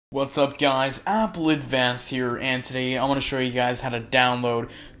What's up guys, Apple Advanced here, and today I want to show you guys how to download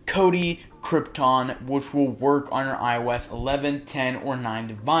Kodi Krypton, which will work on your iOS 11, 10, or 9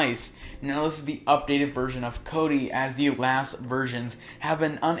 device. Now this is the updated version of Kodi, as the last versions have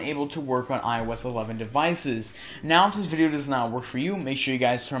been unable to work on iOS 11 devices. Now if this video does not work for you, make sure you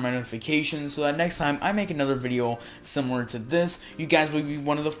guys turn on my notifications so that next time I make another video similar to this, you guys will be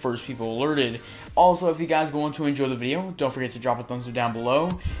one of the first people alerted. Also, if you guys are going to enjoy the video, don't forget to drop a thumbs up down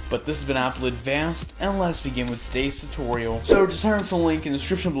below. But this has been Apple Advanced, and let us begin with today's tutorial. So just head to the link in the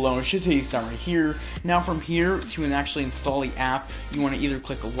description below, and it should take you right here. Now from here, to actually install the app, you want to either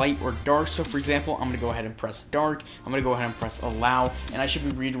click light or dark. So for example, I'm going to go ahead and press dark. I'm going to go ahead and press allow, and I should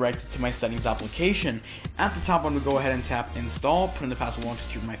be redirected to my settings application. At the top, I'm going to go ahead and tap install, put in the password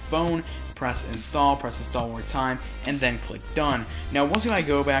 123 for my phone, press install one more time, and then click done. Now once I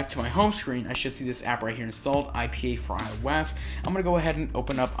go back to my home screen, I should see this app right here installed, IPA for iOS. I'm going to go ahead and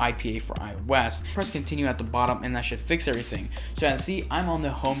open up IPA for iOS. Press continue at the bottom, and that should fix everything. So as you see, I'm on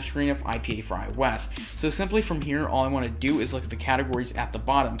the home screen of IPA for iOS. So simply from here, all I want to do is look at the categories at the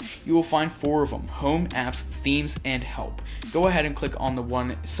bottom. You will find 4 of them: home, apps, themes, and help. Go ahead and click on the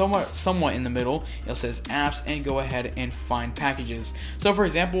one somewhat in the middle. It says apps, and go ahead and find packages. So for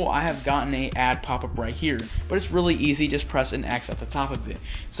example, I have gotten a ad pop-up right here, but it's really easy. Just press an X at the top of it.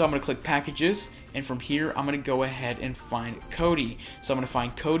 So I'm going to click packages, and from here I'm going to go ahead and find Kodi. So I'm going to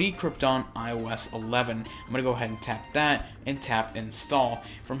find Kodi Krypton iOS 11. I'm going to go ahead and tap that and tap install.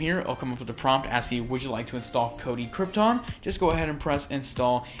 From here it'll come up with a prompt asking you, would you like to install Kodi Krypton? Just go ahead and press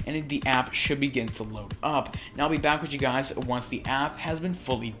install, and the app should begin to load up. Now I'll be back with you guys once the app has been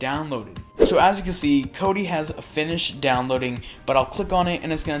fully downloaded. So as you can see, Kodi has finished downloading, but I'll click on it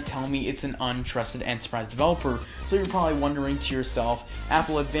and it's going to tell me it's an untrusted enterprise developer. So you're probably wondering to yourself,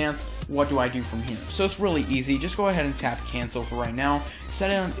 Apple Advanced, what do I do from here? So it's really easy. Just go ahead and tap cancel for right now.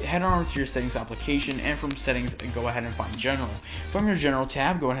 Head on to your settings application, and from settings, go ahead and find general. From your general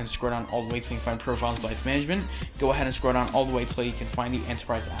tab, go ahead and scroll down all the way till you can find profiles device management. Go ahead and scroll down all the way till you can find the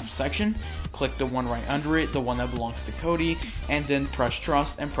enterprise apps section. Click the one right under it, the one that belongs to Kodi, and then press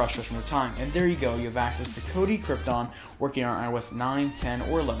trust and press trust one more time. And there you go, you have access to Kodi Krypton working on iOS 9, 10,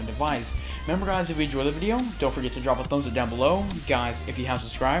 or 11 device. Remember guys, if you enjoyed the video, don't forget to drop a thumbs up down below. Guys, if you haven't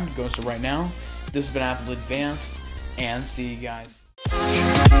subscribed, go so right now. This has been Apple Advanced, and see you guys.